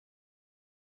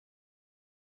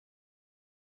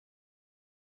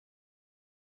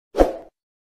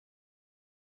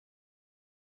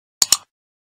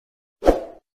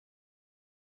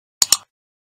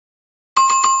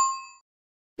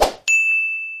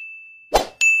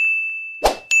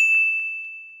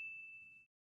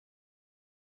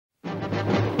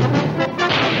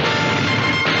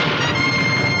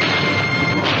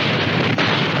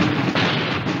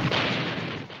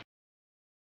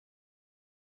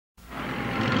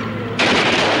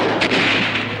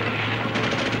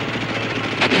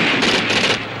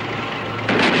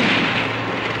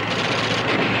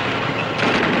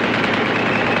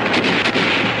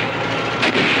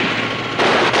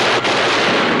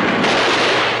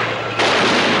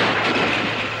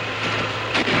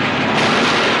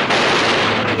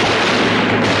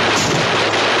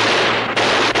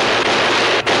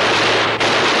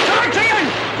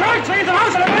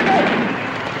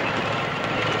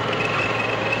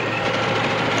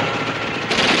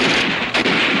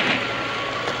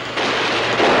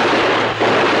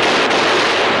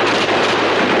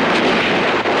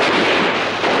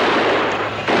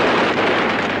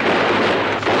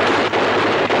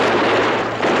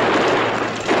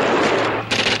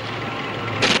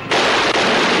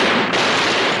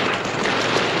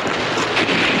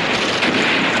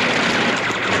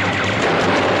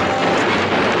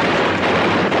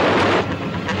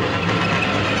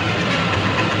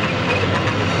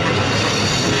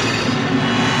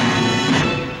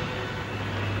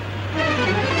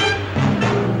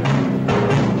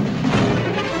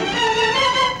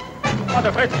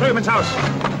drüben ins Haus.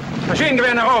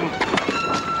 Maschinengewehr nach oben.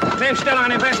 10 Stellung an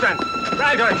den Fenstern.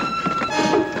 Bleibt euch.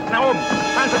 Nach oben.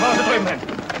 Panzerpause drüben hin.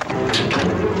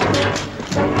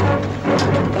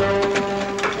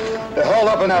 They're hauled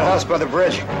up in that house by the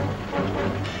bridge.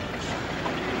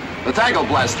 The tank will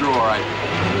blast through all right.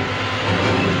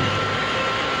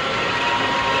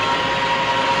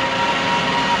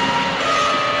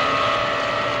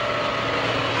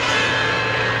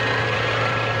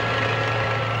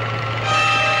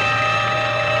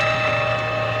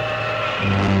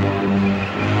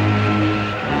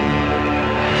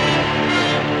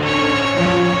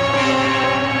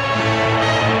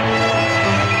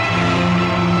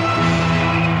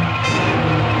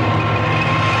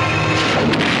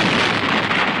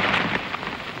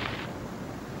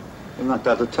 Knocked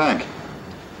out the tank.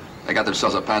 They got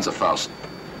themselves a Panzerfaust.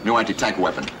 New anti-tank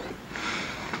weapon.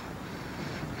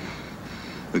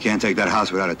 We can't take that house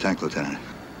without a tank, Lieutenant.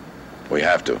 We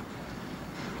have to.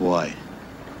 Why?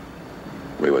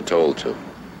 We were told to.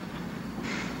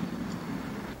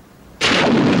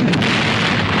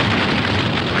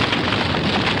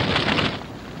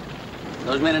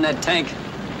 Those men in that tank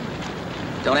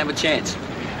don't have a chance.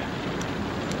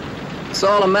 It's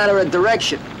all a matter of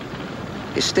direction.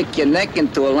 You stick your neck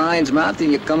into a lion's mouth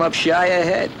and you come up shy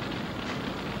ahead.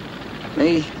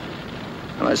 Me,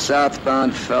 I'm a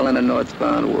southbound fella in a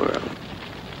northbound world.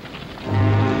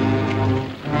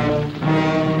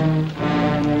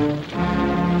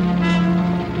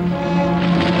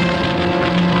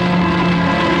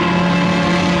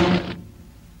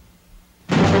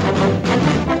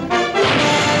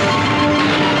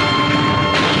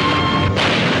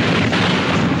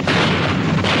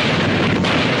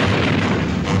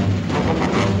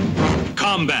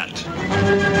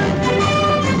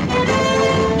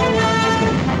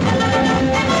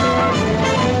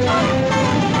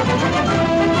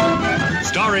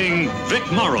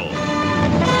 Morrow.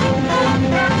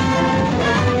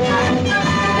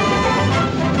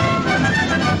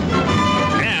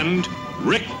 And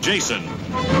Rick Jason.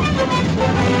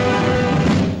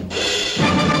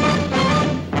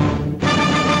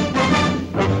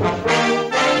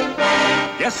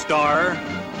 Guest star,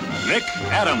 Nick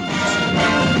Adams.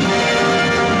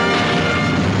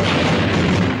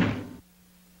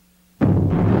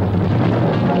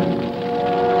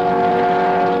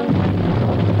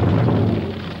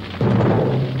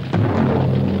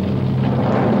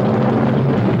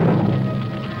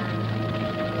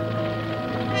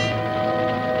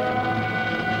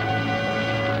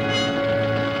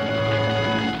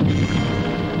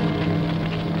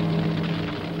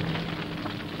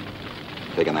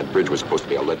 Taking that bridge was supposed to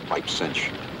be a lead pipe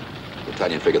cinch. The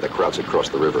battalion figured the crowds had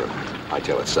crossed the river and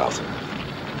hightail it south.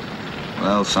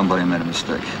 Well, somebody made a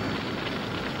mistake.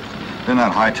 They're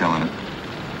not hightailing it.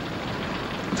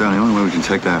 But the only way we can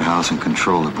take that house and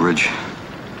control the bridge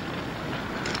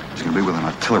is going to be with an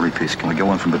artillery piece. Can we get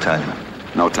one from battalion?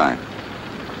 No time.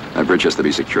 That bridge has to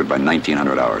be secured by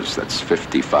 1900 hours. That's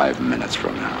 55 minutes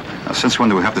from now. Now, since when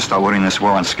do we have to start winning this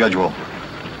war on schedule?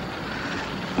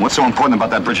 And what's so important about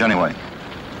that bridge anyway?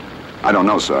 I don't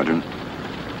know, Sergeant.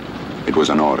 It was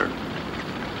an order.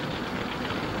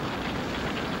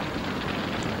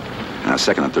 Now,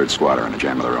 2nd and 3rd Squad are in a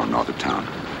jam of their own north of town.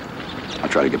 I'll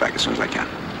try to get back as soon as I can.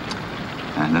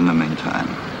 And in the meantime,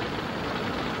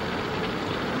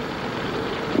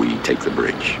 we take the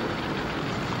bridge.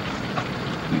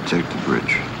 You take the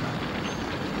bridge.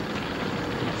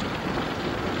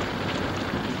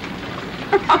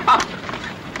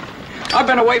 I've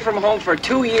been away from home for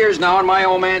 2 years now, and my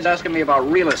old man's asking me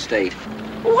about real estate.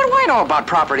 Well, what do I know about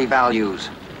property values?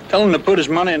 Tell him to put his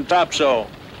money in topsoil.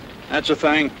 That's the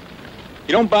thing.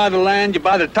 You don't buy the land, you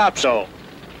buy the topsoil.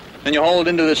 Then you haul it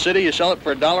into the city, you sell it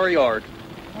for $1 a yard.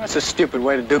 That's a stupid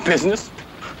way to do business.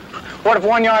 What if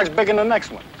one yard's bigger than the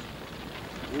next one?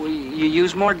 Well, you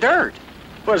use more dirt.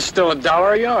 But it's still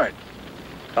 $1 a yard.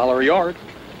 $1 a yard?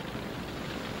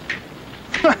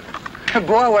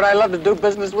 Boy, would I love to do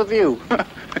business with you.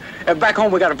 Back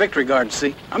home, we got a victory garden,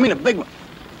 see? I mean a big one.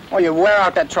 Oh, you wear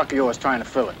out that truck of yours trying to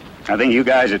fill it. I think you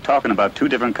guys are talking about 2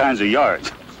 different kinds of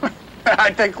yards.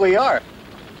 I think we are.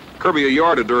 Kirby, a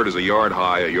yard of dirt is a yard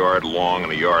high, a yard long,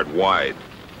 and a yard wide.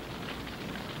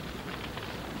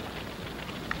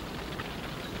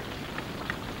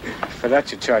 For that,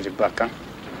 you charge $1, huh?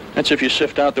 That's if you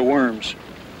sift out the worms.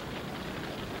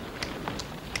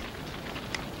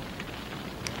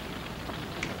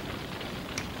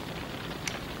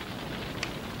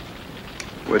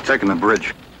 We're taking the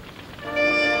bridge.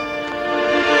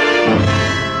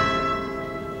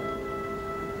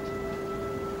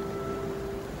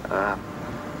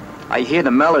 I hear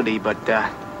the melody, but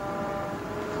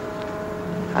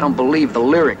I don't believe the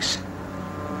lyrics.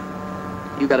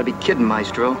 You gotta be kidding,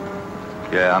 Maestro.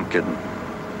 Yeah, I'm kidding.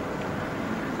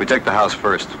 We take the house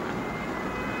first.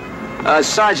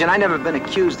 Sergeant, I never been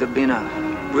accused of being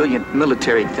a brilliant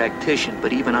military tactician,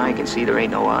 but even I can see there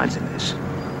ain't no odds in this.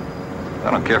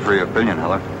 I don't care for your opinion,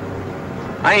 Heller.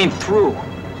 I ain't through.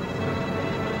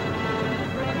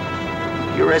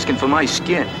 You're asking for my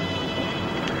skin.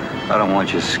 I don't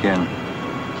want your skin.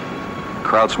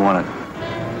 Krauts want it.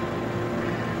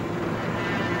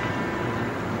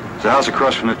 There's a house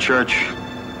across from the church.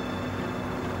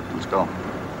 Let's go.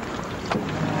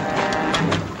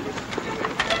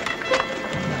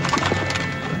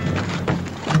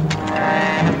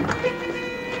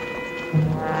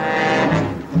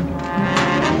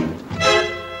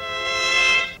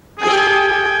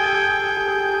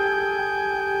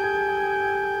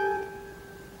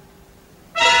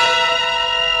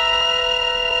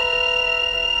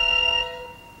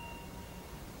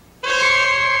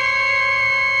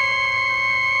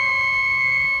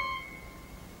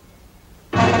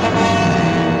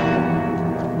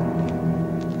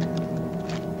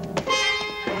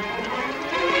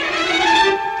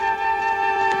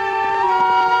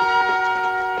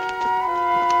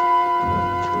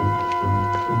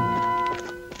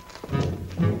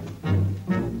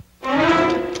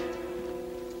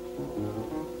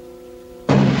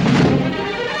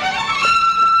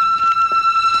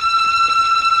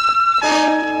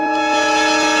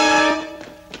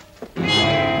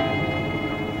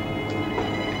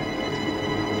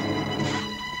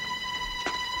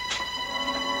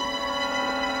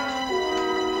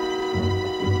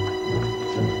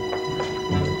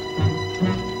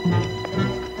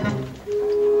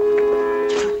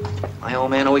 My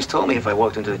old man always told me if I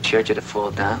walked into the church, it'd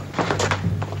fall down.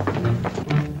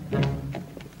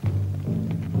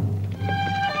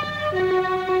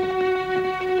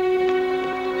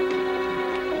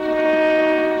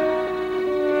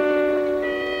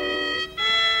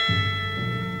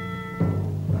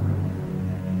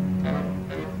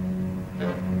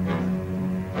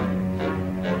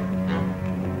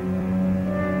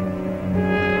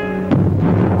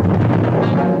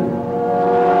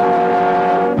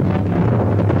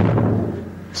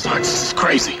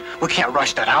 We can't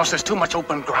rush that house. There's too much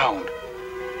open ground.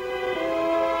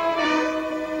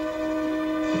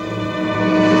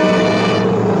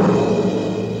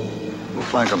 We'll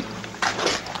flank them.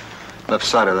 Left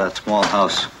side of that small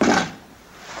house.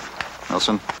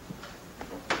 Nelson,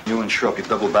 you and Schrupp, you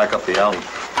double back up the alley.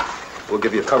 We'll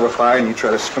give you cover fire and you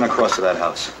try to spin across to that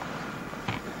house.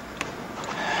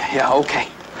 Yeah, okay.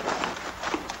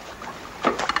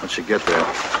 Once you get there,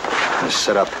 just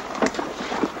set up.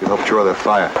 You help draw their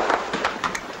fire.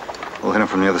 We'll hit them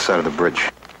from the other side of the bridge.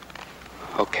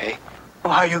 Okay.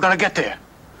 Well, how are you gonna get there?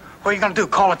 What are you gonna do,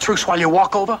 call a truce while you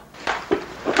walk over?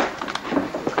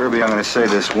 Kirby, I'm gonna say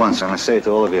this once. I'm gonna say it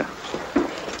to all of you.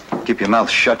 Keep your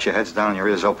mouth shut, your heads down, and your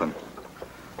ears open.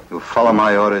 You'll follow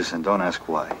my orders and don't ask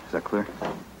why. Is that clear?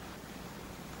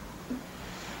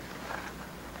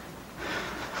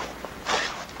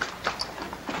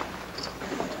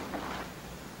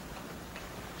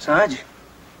 Sarge,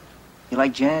 you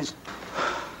like jazz?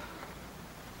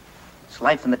 It's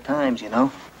life in the times, you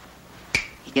know.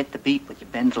 You get the beat, but you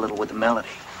bend a little with the melody.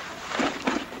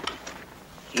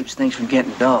 Keeps things from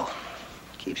getting dull.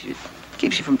 Keeps you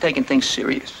from taking things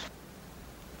serious.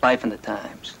 Life in the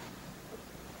times.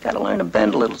 Gotta learn to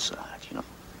bend a little, Sarge, you know.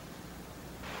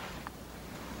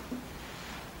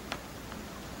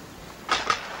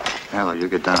 Hello, you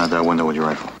get down out that window with your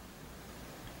rifle.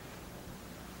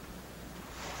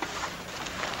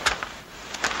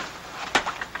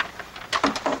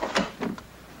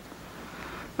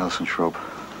 Nelson, Schroep.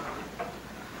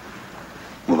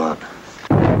 Move out.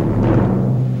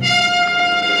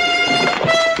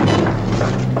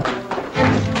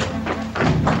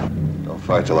 Don't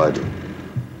fight till I do.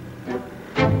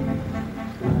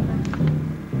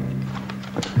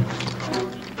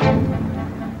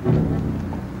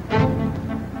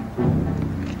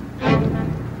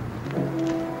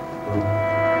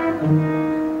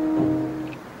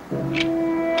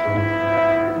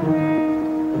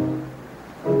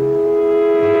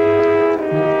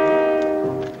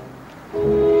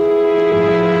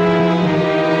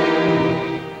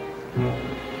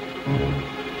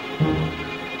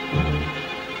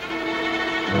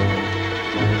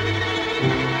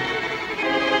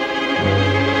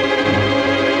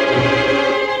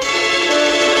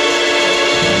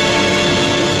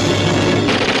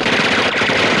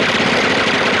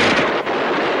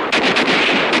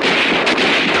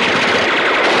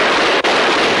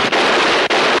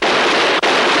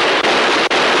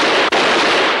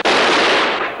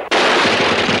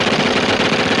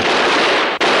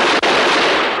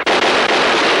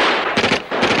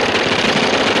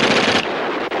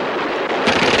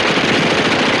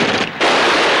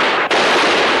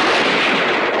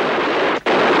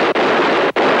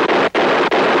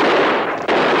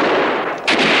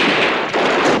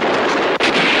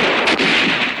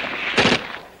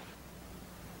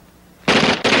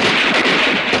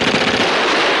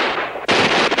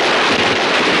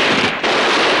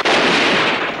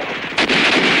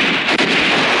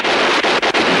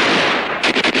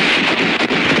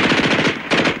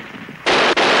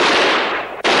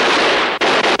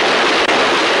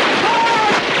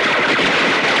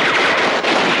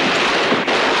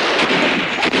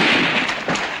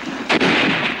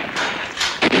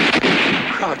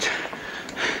 Krauts.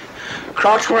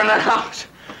 Krauts were in that house.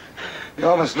 You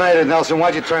almost made it, Nelson.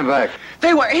 Why'd you turn back?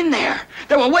 They were in there.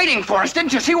 They were waiting for us.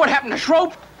 Didn't you see what happened to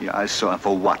Schroep? Yeah, I saw him.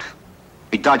 For what?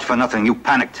 He dodged for nothing. You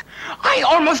panicked. I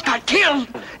almost got killed.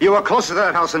 You were closer to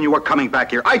that house than you were coming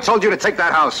back here. I told you to take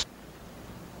that house.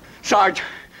 Sarge,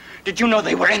 did you know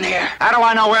they were in there? How do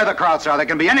I know where the Krauts are? They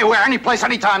can be anywhere, any place,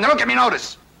 any time. They don't give me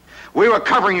notice. We were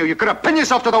covering you. You could have pinned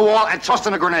yourself to the wall and tossed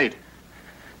in a grenade.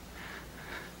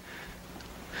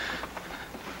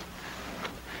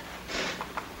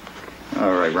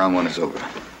 All right, round one is over.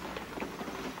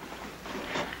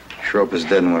 Schroep is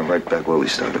dead and we're right back where we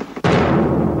started.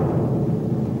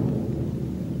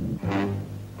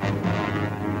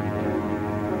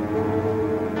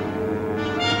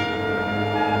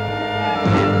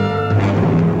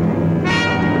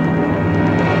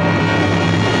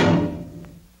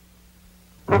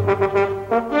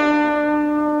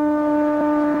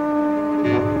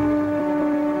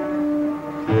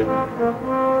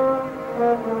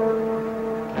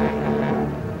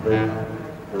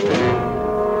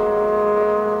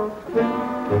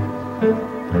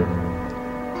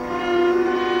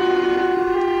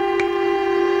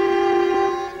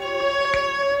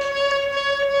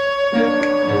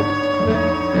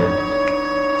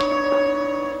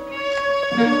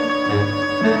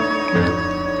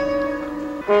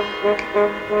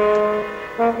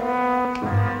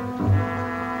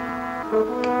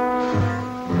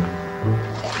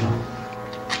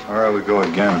 All right, we go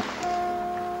again.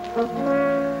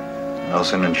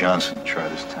 Nelson and Johnson, try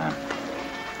this time.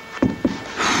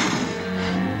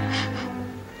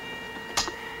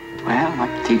 Well,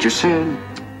 like the teacher said,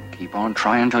 keep on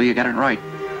trying until you get it right.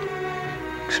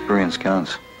 Experience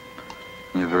counts.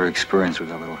 You're very experienced with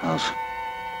that little house.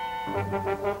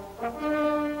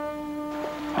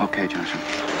 Okay, Johnson.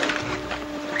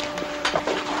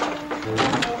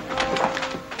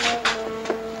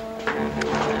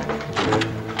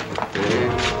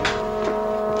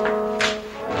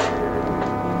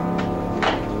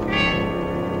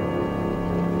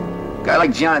 A guy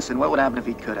like Johnson, what would happen if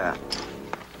he cut out?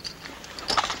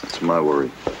 That's my worry.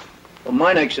 Well,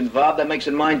 my neck's involved. That makes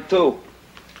it mine, too.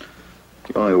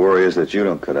 The only worry is that you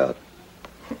don't cut out.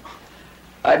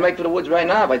 I'd make for the woods right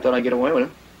now if I thought I'd get away with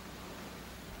him.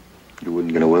 You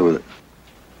wouldn't get away with it.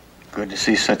 Good to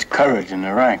see such courage in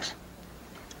the ranks.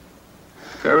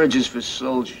 Courage is for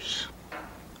soldiers.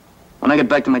 When I get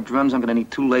back to my drums, I'm gonna need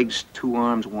 2 legs, 2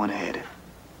 arms, 1 head.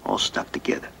 All stuck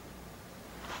together.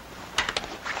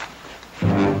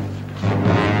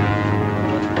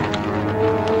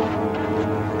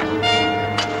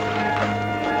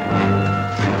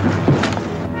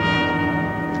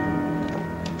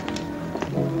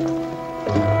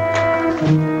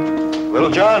 Little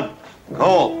John,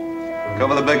 Cole,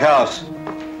 cover the big house.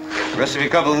 The rest of you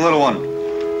cover the little one.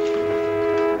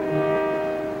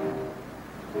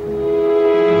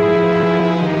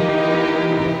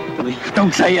 Billy,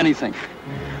 don't say anything.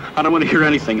 I don't want to hear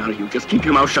anything out of you. Just keep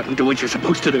your mouth shut and do what you're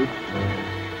supposed to do.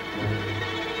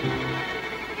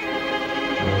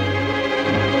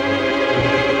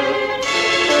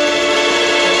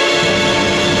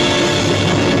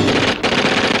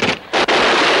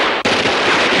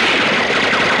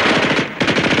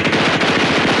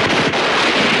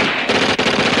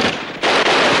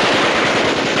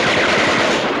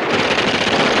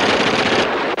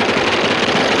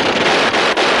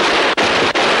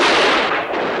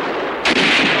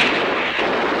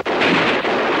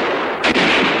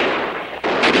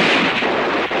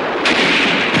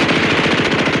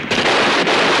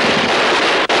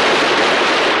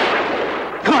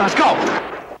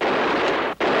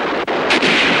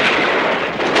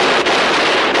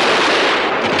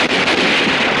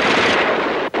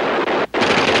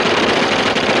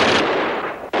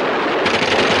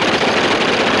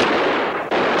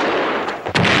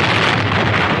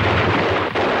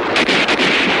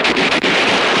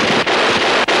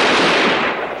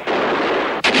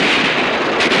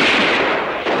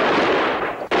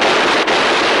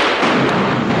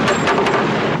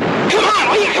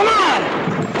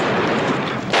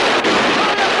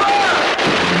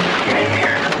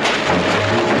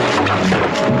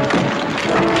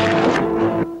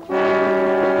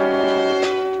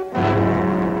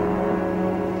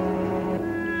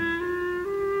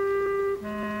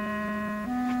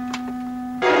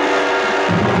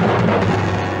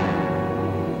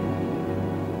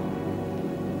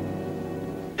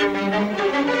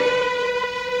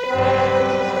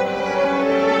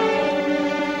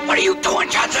 What are you doing,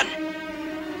 Johnson?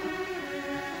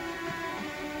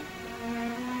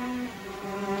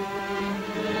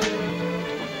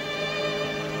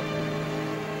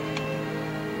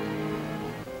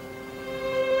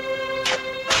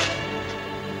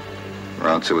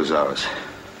 Round 2 is ours.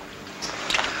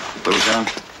 Littlejohn,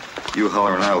 you,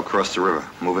 Holler, and I will cross the river.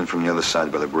 Move in from the other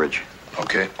side by the bridge.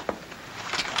 Okay.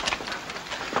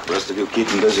 The rest of you keep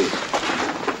them busy.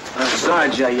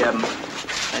 Sarge, I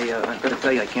gotta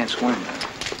tell you, I can't swim.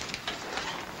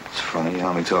 It's funny, you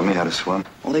only taught me how to swim.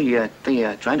 Well, they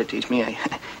tried to teach me. I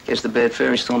guess the bad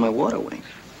fairies stole my water wings.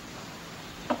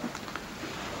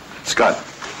 Scott,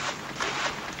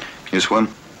 can you swim?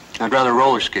 I'd rather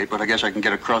roller skate, but I guess I can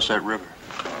get across that river.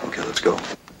 Okay, let's go.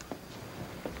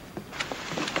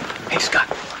 Hey, Scott,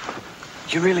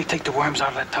 did you really take the worms out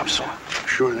of that topsoil?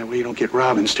 Sure, that way you don't get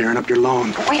Robin staring up your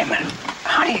lawn. But wait a minute.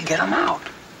 How do you get them out?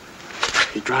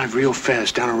 They drive real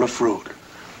fast down a rough road.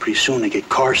 Pretty soon they get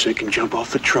car sick and jump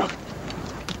off the truck.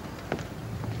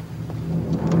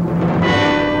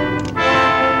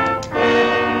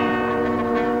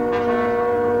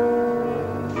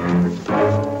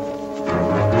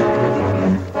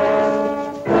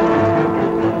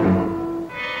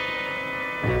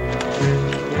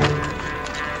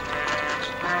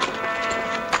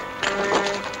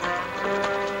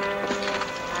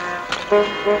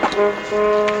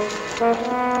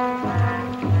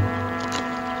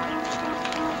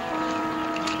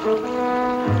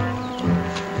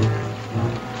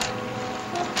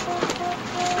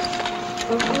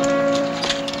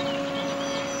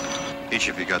 Each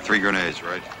of you got 3 grenades,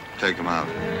 right? Take them out.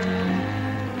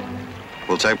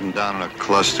 We'll take them down in a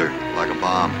cluster, like a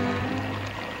bomb.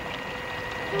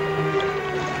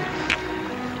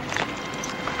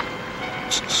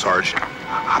 Sarge,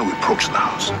 how do we approach the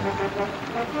house?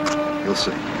 You'll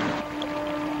see.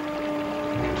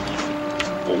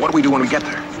 Well, what do we do when we get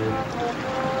there?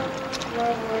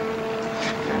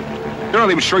 You're not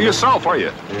even sure yourself, are you?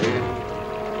 All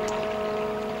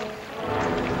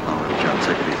right, John,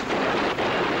 take it easy.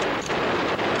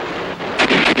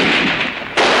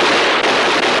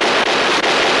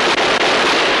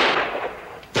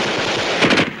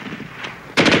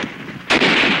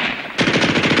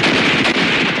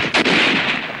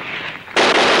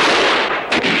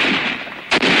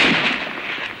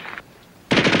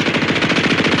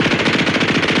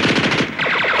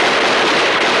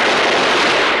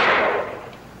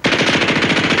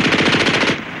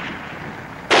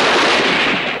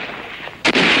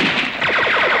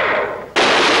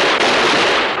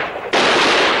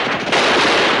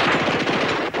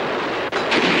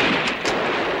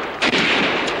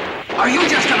 Are you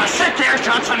just gonna sit there,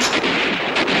 Johnson?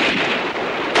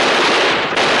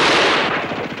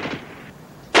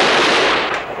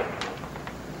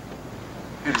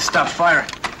 Maybe stop firing.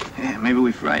 Yeah, maybe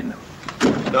we frightened them.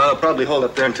 No, I'll probably hold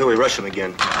up there until we rush them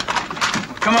again.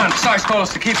 Come on, Sarge told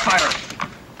us to keep firing.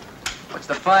 What's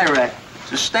the fire at?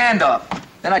 It's a standoff.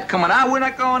 They're not coming out, we're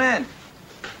not going in.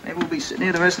 Maybe we'll be sitting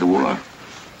here the rest of the war.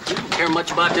 You don't care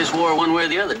much about this war one way or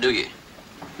the other, do you?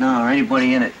 No, or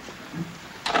anybody in it.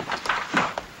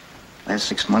 Last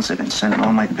 6 months, I've been sending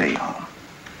all my pay home.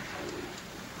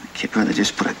 My kid brother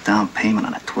just put a down payment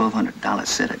on a $1,200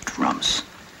 set of drums.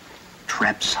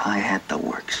 Traps, hi-hat, the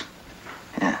works.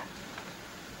 Yeah.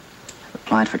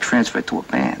 Applied for transfer to a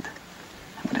band.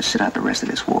 I'm gonna sit out the rest of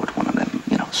this war with one of them,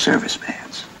 service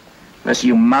bands. The rest of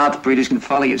you mouth breathers can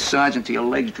follow your sergeant till your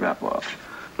legs drop off.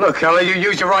 Look, Kelly, you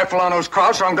use your rifle on those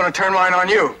crowds, or I'm gonna turn mine on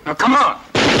you. Now, come on.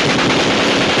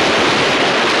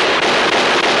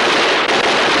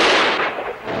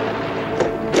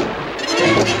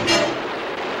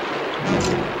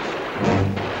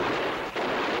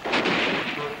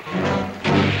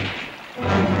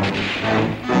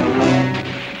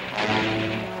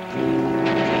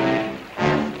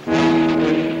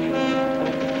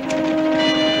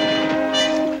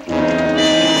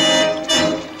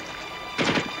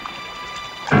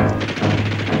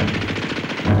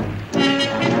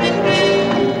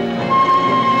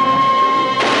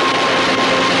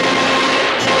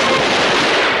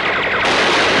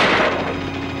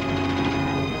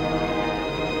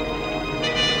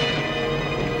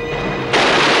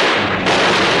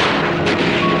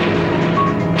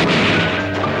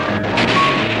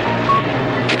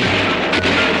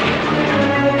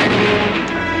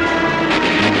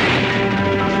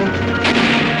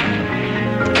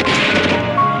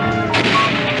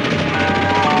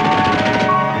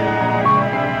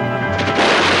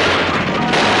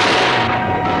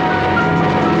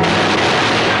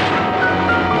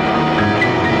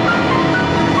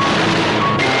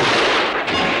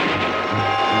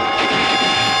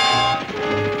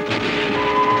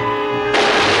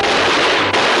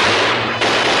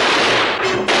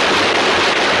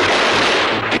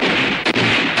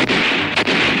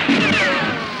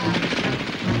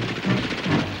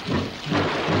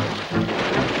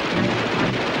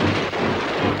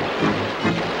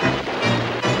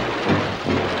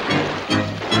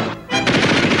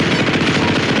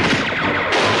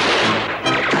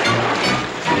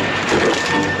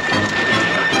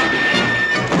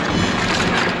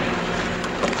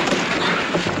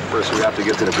 to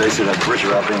get to the base of that bridge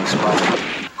without being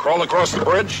spotted. Crawl across the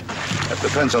bridge? That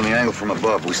depends on the angle from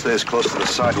above. We stay as close to the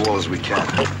side wall as we can.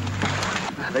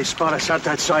 They spot us out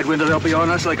that side window, they'll be on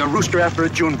us like a rooster after a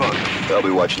June bug. They'll be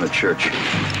watching the church.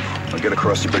 We'll get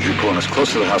across the bridge and pull as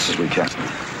close to the house as we can.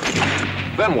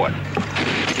 Then what?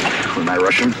 We may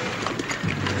rush them.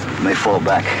 We may fall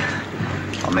back.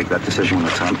 I'll make that decision when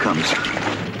the time comes.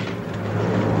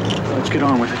 Let's get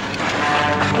on with it.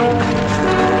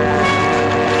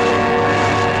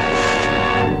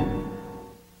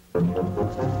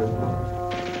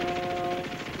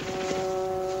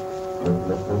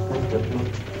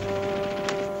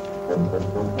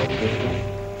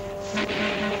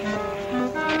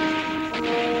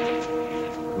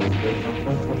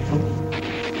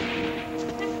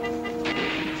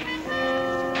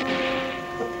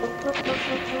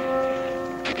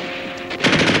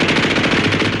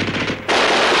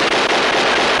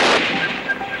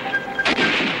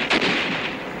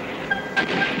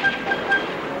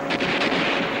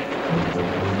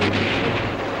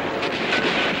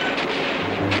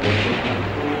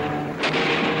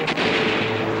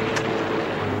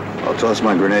 I'll toss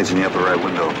my grenades in the upper right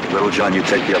window. Little John, you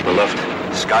take the upper left.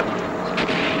 Scott,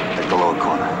 take the lower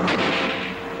corner.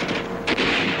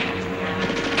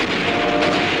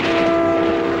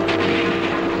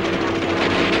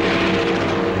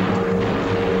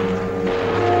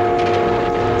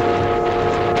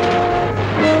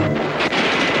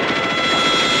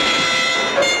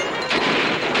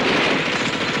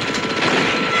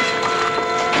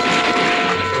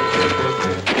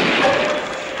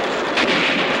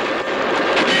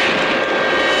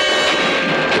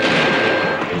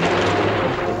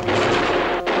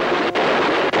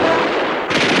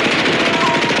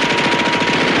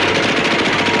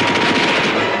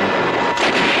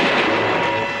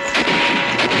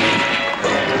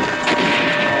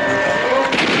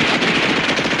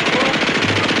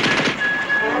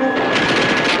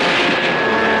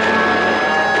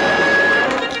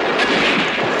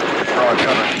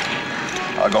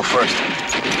 I'll go first.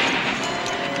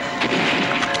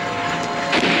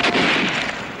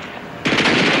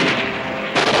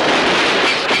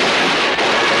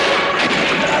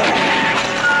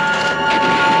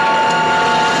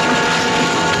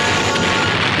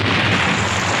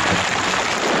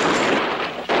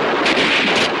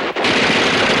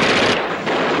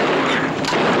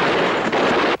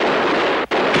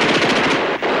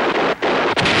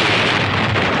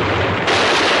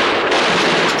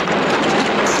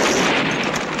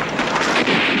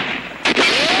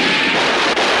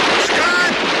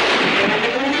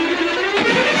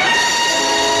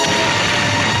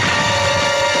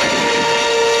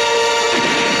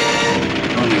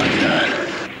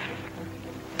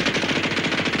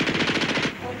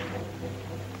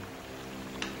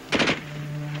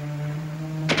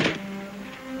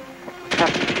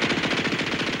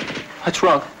 What's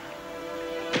wrong?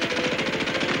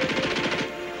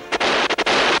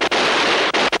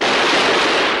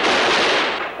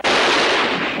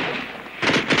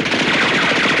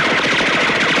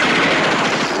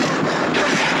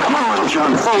 Come on, little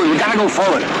John, forward. We gotta go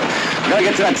forward. We gotta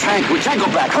get to that tank. We can't go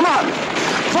back. Come on.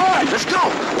 Forward, let's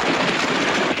go.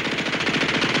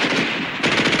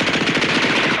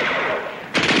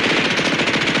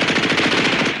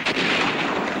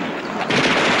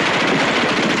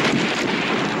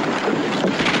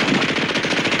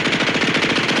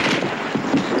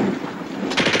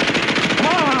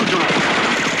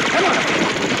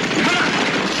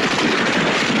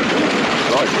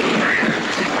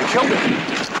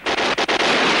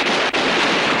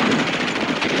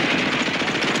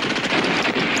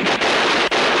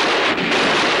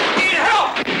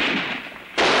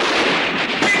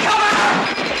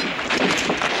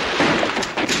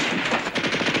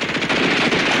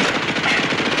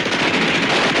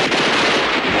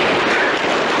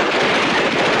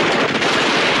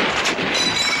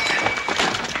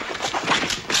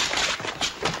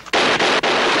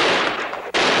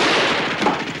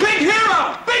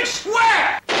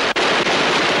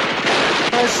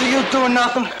 Doing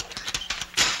nothing.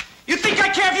 You think I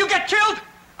care if you get killed?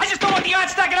 I just don't want the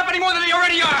odds stacking up any more than they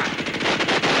already are.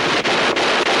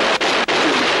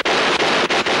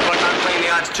 But I'm playing the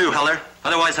odds too, Heller.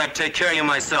 Otherwise, I'd take care of you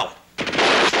myself.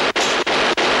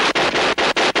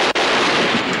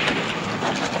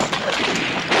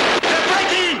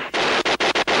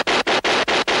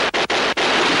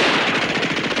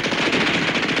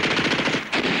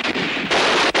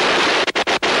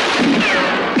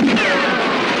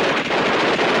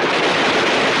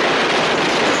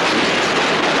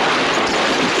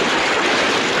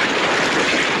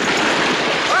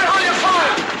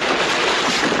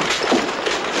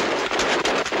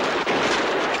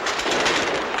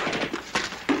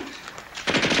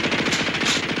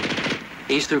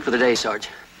 through for the day, Sarge.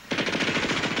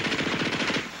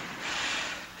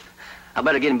 I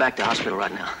better get him back to hospital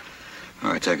right now.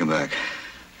 All right, take him back.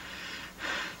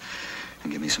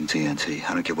 And give me some TNT.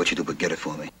 I don't care what you do, but get it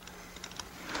for me.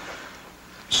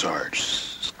 Sarge,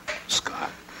 Scott.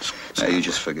 Now, you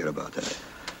just forget about that.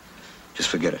 Just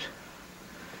forget it.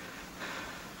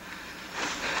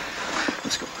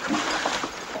 Let's go. Come on.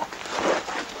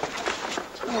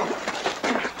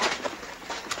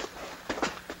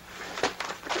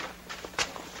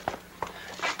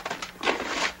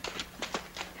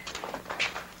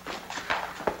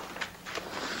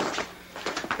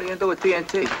 What are you gonna do with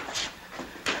TNT?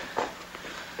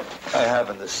 I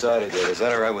haven't decided yet. Is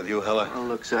that all right with you, Heller? Well,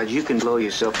 look, Sarge, you can blow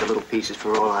yourself to little pieces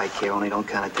for all I care, only don't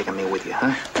kind of take me with you,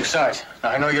 huh? Besides,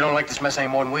 I know you don't like this mess any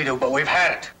more than we do, but we've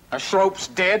had it. Our Schroep's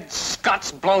dead,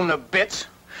 Scott's blown to bits.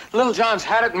 Little John's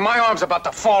had it, and my arm's about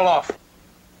to fall off.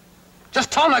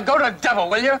 Just tell him to go to the devil,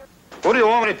 will you? What do you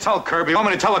want me to tell Kirby? You want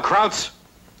me to tell the Krauts?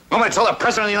 You want me to tell the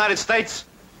President of the United States?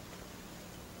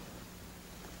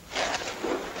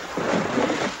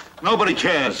 Nobody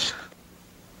cares.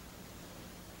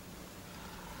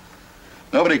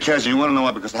 Nobody cares, and you want to know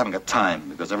why? Because they haven't got time.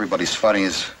 Because everybody's fighting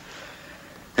his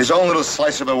own little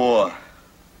slice of the war.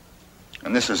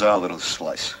 And this is our little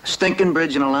slice. A stinking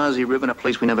bridge and a lousy river in a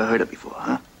place we never heard of before,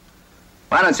 huh?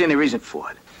 Well, I don't see any reason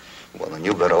for it. Well, then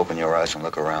you better open your eyes and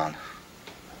look around.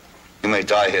 You may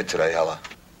die here today, Heller.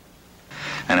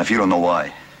 And if you don't know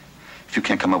why, if you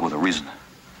can't come up with a reason,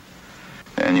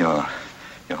 then your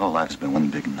whole life has been one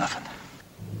big nothing.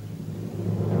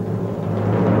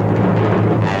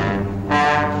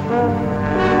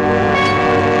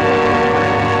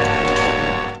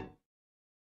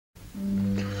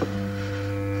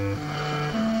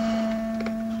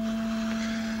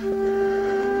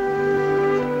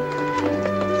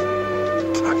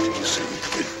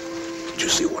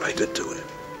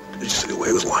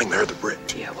 There at the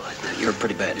bridge. Yeah, well, you're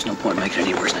pretty bad. There's no point in making it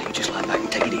any worse. Now you just lie back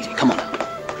and take it easy. Come on now.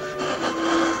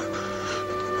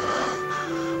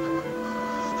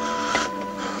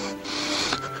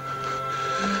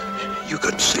 You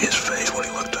couldn't see his face when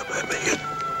he looked up at me.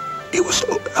 He was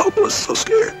so helpless, so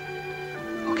scared.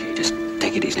 Okay, just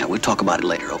take it easy now. We'll talk about it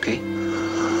later, okay?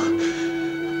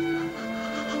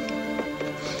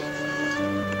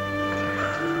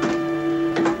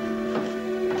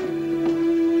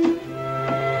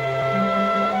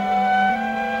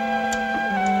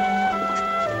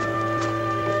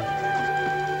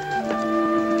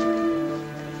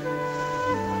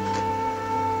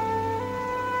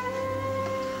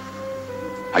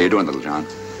 How you doing, little John?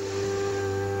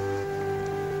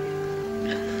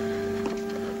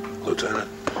 Lieutenant,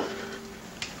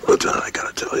 I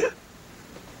gotta tell you,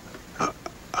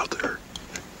 out there,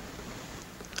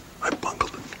 I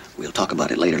bungled it. We'll talk about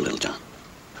it later, little John.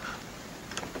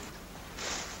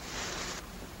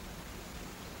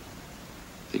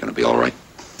 You gonna be all right?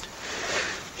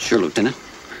 Sure, Lieutenant.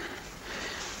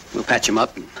 We'll patch him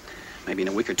up, and maybe in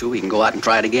a week or two he can go out and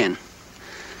try it again.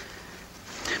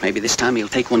 Maybe this time he'll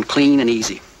take one clean and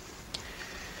easy.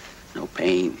 No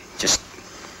pain, just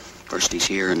first he's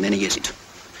here and then he isn't.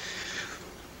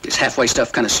 This halfway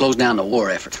stuff kind of slows down the war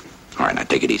effort. All right, now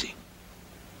take it easy.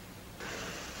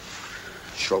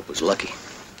 Schroep was lucky.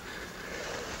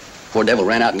 Poor devil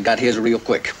ran out and got his real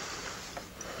quick.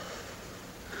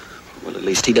 Well, at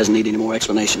least he doesn't need any more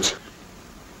explanations.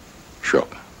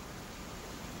 Schroep.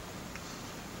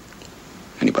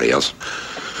 Anybody else?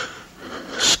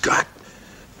 Scott.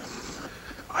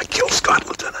 I killed Scott,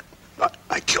 Lieutenant.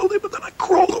 I killed him, and then I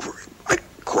crawled over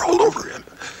him.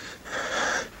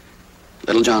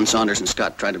 Little John, Saunders, and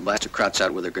Scott tried to blast the Krauts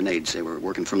out with their grenades. They were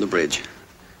working from the bridge.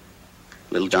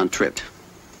 Little John tripped.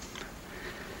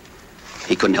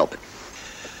 He couldn't help it.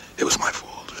 It was my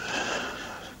fault.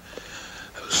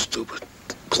 I was stupid,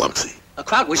 clumsy. A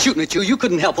Kraut was shooting at you. You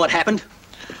couldn't help what happened.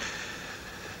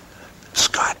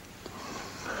 Scott.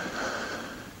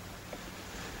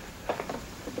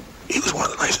 He was one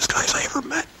of the nicest guys I ever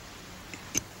met.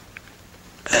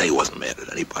 And he wasn't mad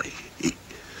at anybody.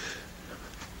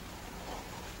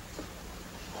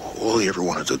 All he ever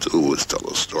wanted to do was tell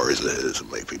those stories of his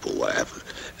and make people laugh.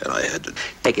 And I had to...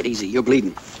 Take it easy. You're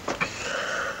bleeding.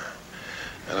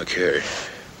 I don't care.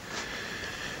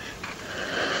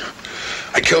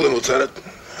 I killed him, Lieutenant.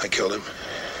 I killed him.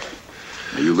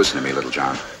 Now, you listen to me, little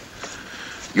John.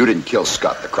 You didn't kill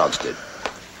Scott. The Krauts did.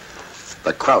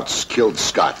 The Krauts killed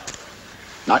Scott.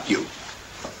 Not you.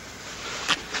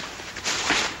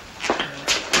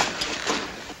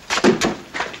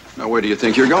 Now, where do you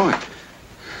think you're going?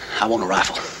 I want a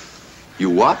rifle.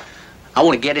 You what? I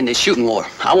want to get in this shooting war.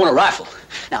 I want a rifle.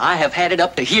 Now, I have had it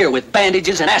up to here with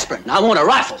bandages and aspirin. I want a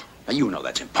rifle. Now, you know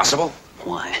that's impossible.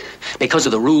 Why? Because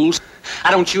of the rules?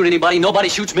 I don't shoot anybody. Nobody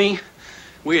shoots me.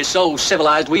 We're so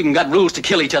civilized, we even got rules to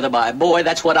kill each other by. Boy,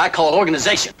 that's what I call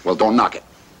organization. Well, don't knock it.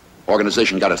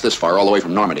 Organization got us this far, all the way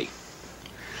from Normandy.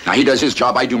 Now, he does his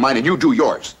job, I do mine, and you do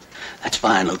yours. That's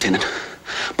fine, Lieutenant.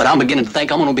 But I'm beginning to think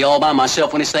I'm going to be all by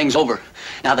myself when this thing's over.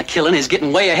 Now, the killing is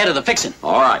getting way ahead of the fixing.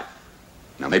 All right.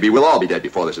 Now, maybe we'll all be dead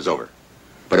before this is over.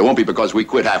 But it won't be because we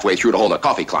quit halfway through to hold a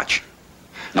coffee clutch.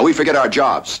 Now, we forget our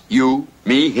jobs. You,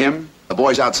 me, him, the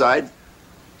boys outside,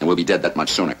 and we'll be dead that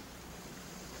much sooner.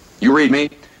 You read me?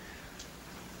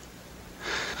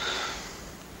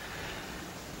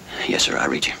 Yes, sir, I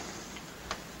read you.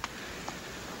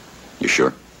 You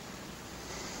sure?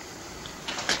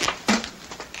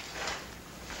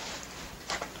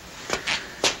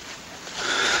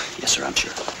 Yes, sir, I'm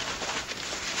sure.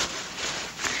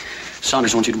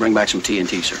 Saunders wants you to bring back some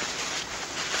TNT, sir.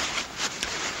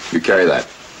 You carry that.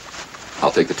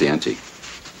 I'll take the TNT.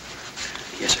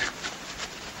 Yes, sir.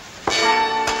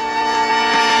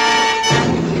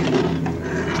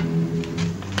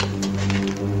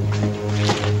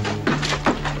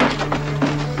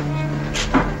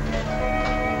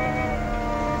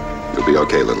 You'll be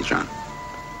okay, little John.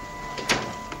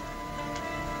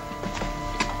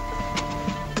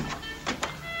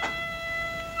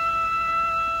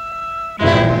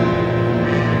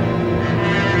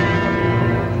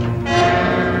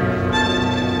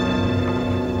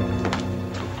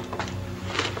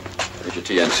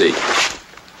 TNT.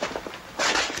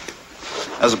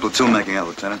 How's the platoon making out,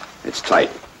 Lieutenant? It's tight.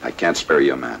 I can't spare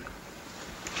you a man.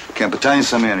 Can't battalion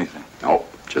send me anything? No,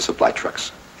 just supply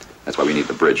trucks. That's why we need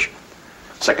the bridge.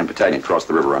 2nd Battalion crossed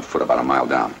the river on foot about a mile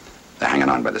down. They're hanging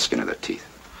on by the skin of their teeth.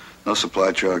 No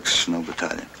supply trucks, no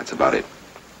battalion. That's about it.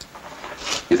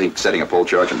 You think setting a pole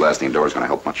charge and blasting a door is going to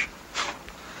help much?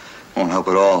 Won't help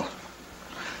at all.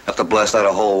 Have to blast out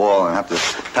a whole wall and have to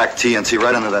pack TNT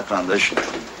right under that foundation.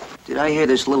 Did I hear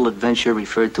this little adventure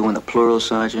referred to in the plural,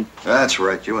 Sergeant? That's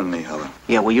right, you and me, Heller.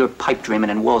 Yeah, well, you're pipe dreaming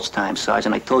in Walt's time,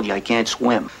 Sergeant. I told you I can't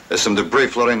swim. There's some debris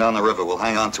floating down the river. We'll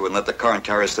hang on to it and let the current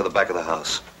carry us to the back of the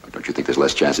house. Don't you think there's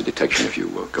less chance of detection if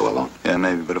you go alone? Yeah,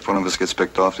 maybe, but if one of us gets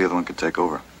picked off, the other one could take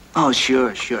over. Oh,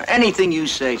 sure, sure. Anything you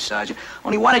say, Sergeant.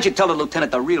 Only why don't you tell the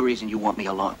lieutenant the real reason you want me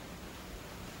alone?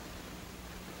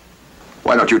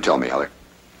 Why don't you tell me, Heller?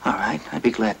 All right, I'd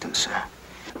be glad to, sir.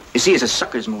 You see, it's a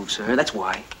sucker's move, sir. That's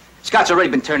why. Scott's already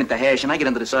been turned into hash, and I get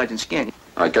under the sergeant's skin.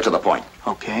 All right, get to the point.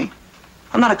 Okay.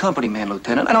 I'm not a company man,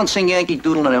 Lieutenant. I don't sing Yankee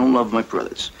Doodle, and I don't love my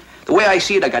brothers. The way I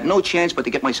see it, I got no chance but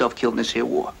to get myself killed in this here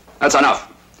war. That's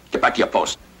enough. Get back to your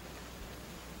post.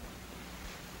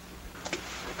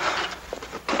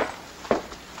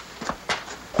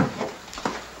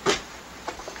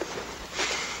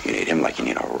 You need him like you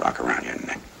need a rock around your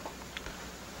neck.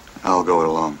 I'll go it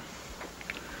alone.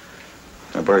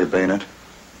 Can I borrow your bayonet?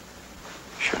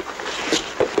 Sure.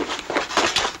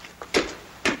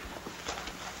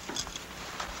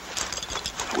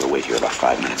 We'll wait here about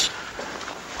 5 minutes.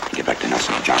 Get back to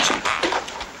Nelson and Johnson.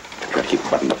 Try to keep it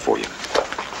buttoned up for you.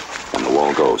 When the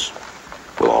wall goes,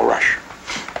 we'll all rush.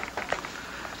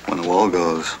 When the wall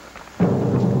goes.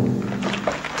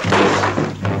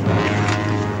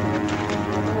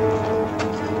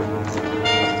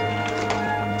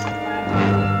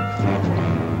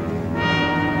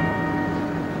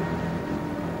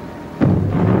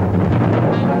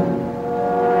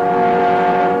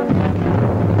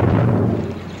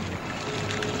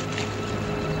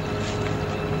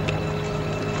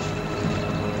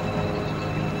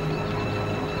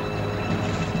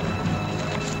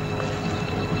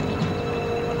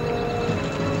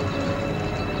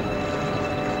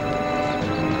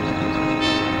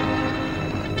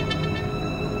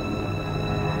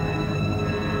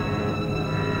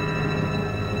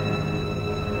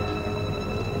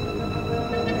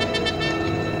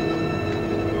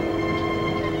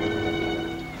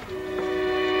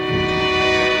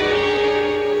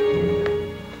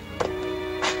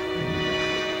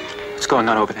 What's going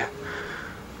on over there?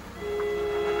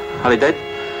 Are they dead?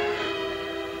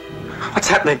 What's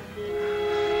happening?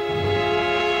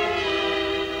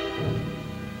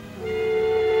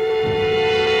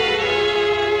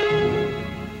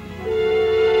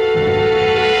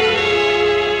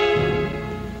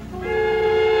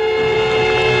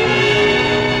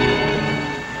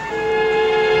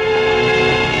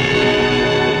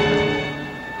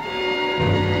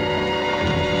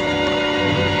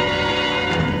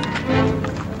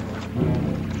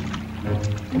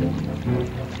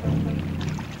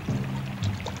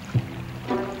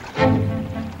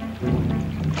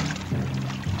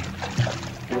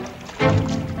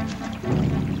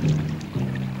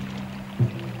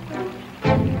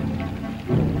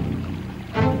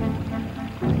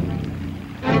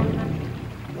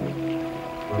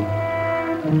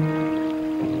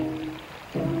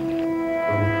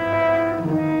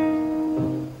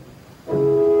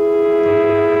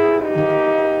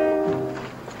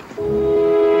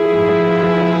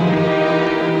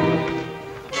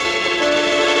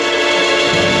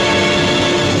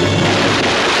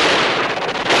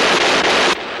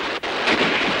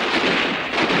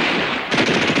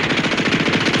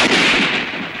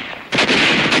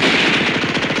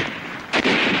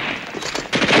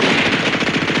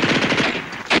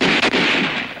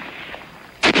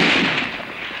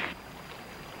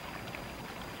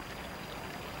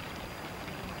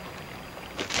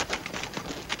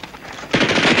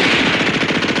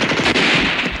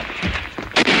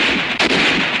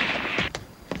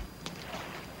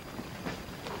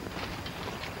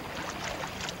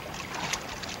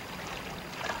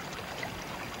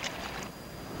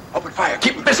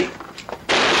 mercy.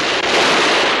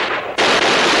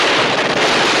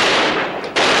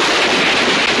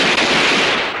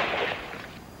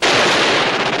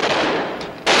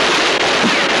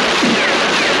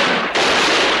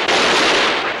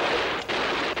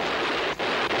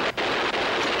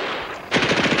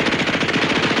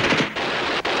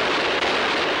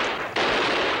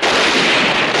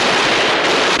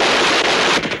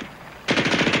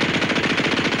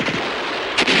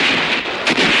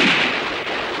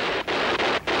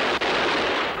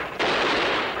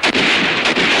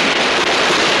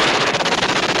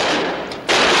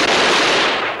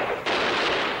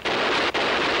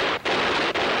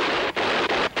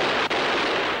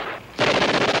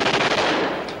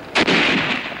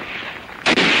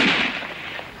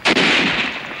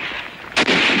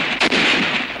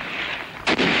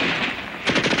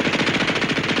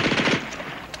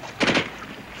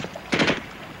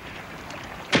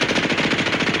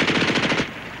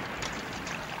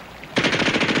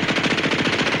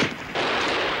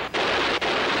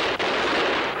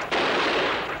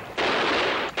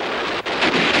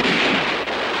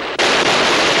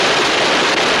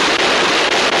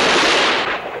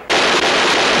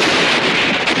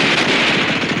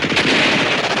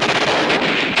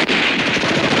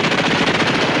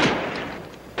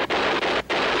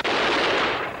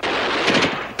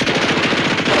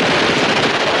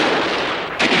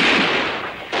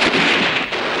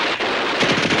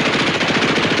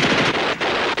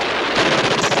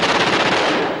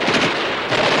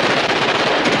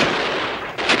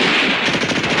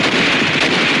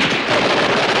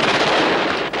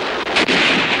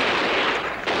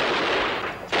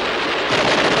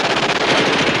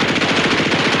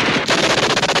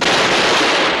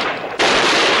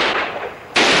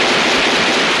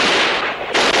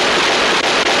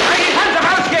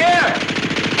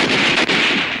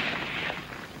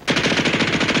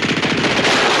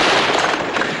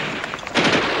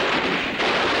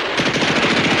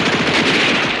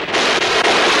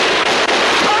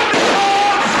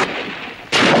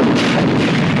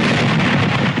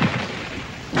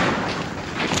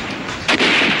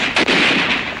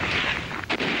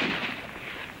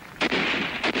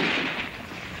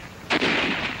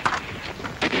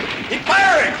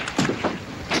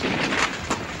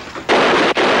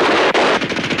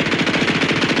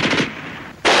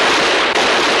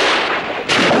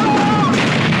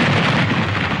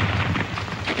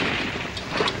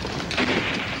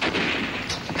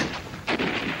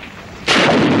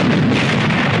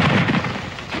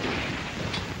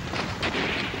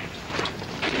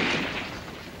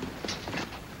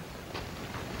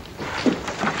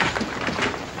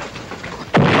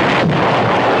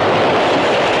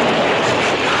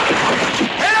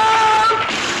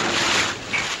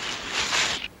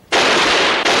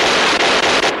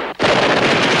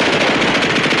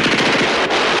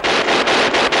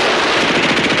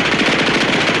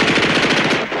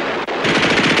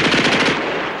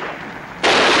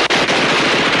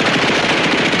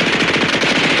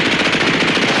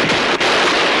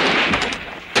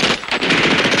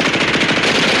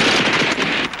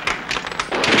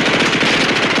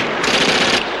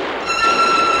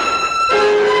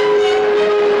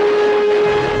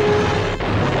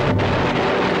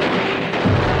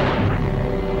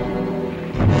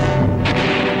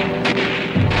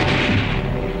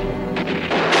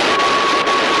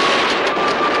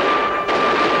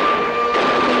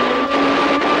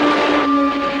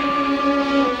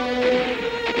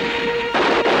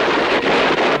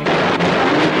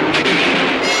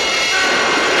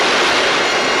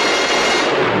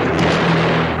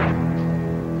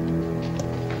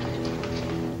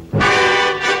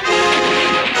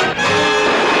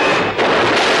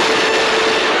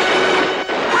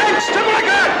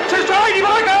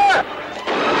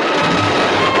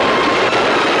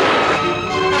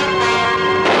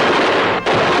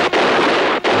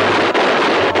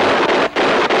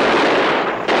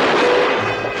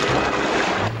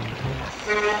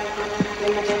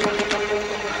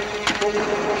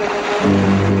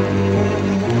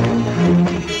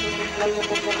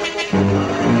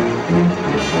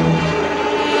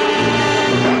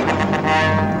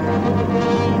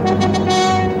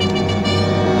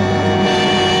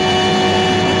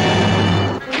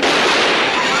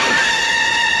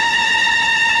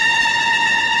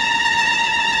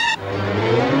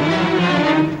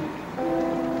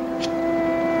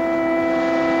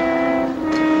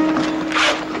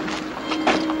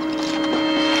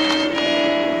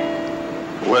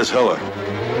 Where's Hiller?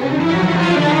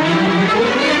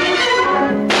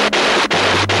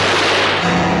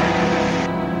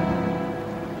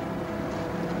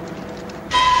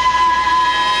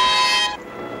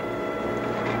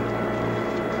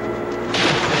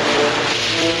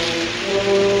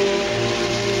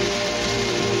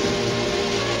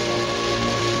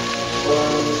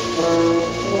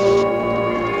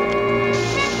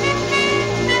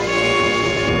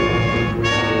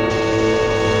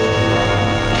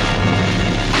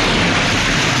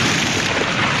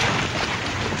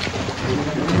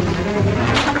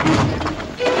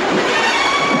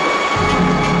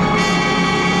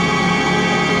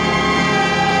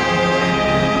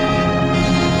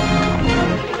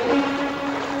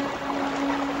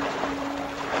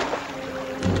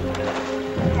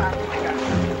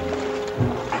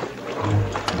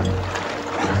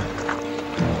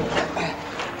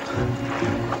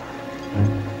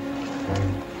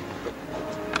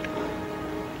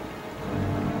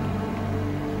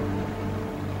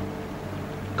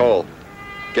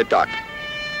 Doc.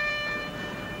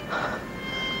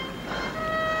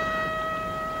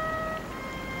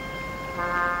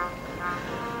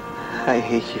 I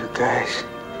hate you guys.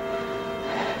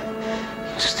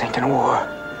 You stinking war.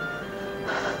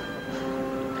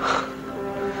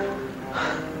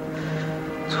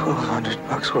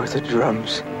 $1,200 worth of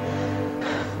drums.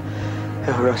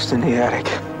 They'll rust in the attic.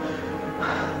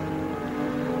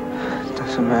 It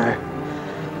doesn't matter.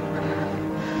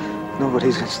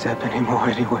 Nobody's gonna step anymore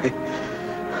anyway.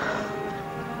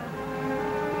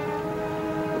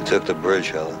 Who took the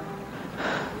bridge, Heller?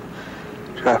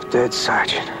 Drop dead,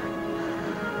 Sergeant.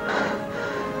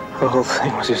 The whole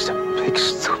thing was just a big,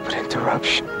 stupid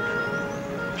interruption.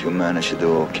 But you managed to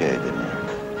do okay, didn't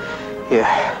you?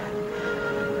 Yeah.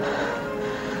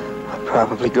 I'll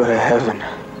probably go to heaven.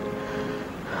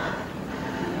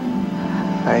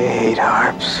 I hate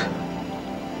harps.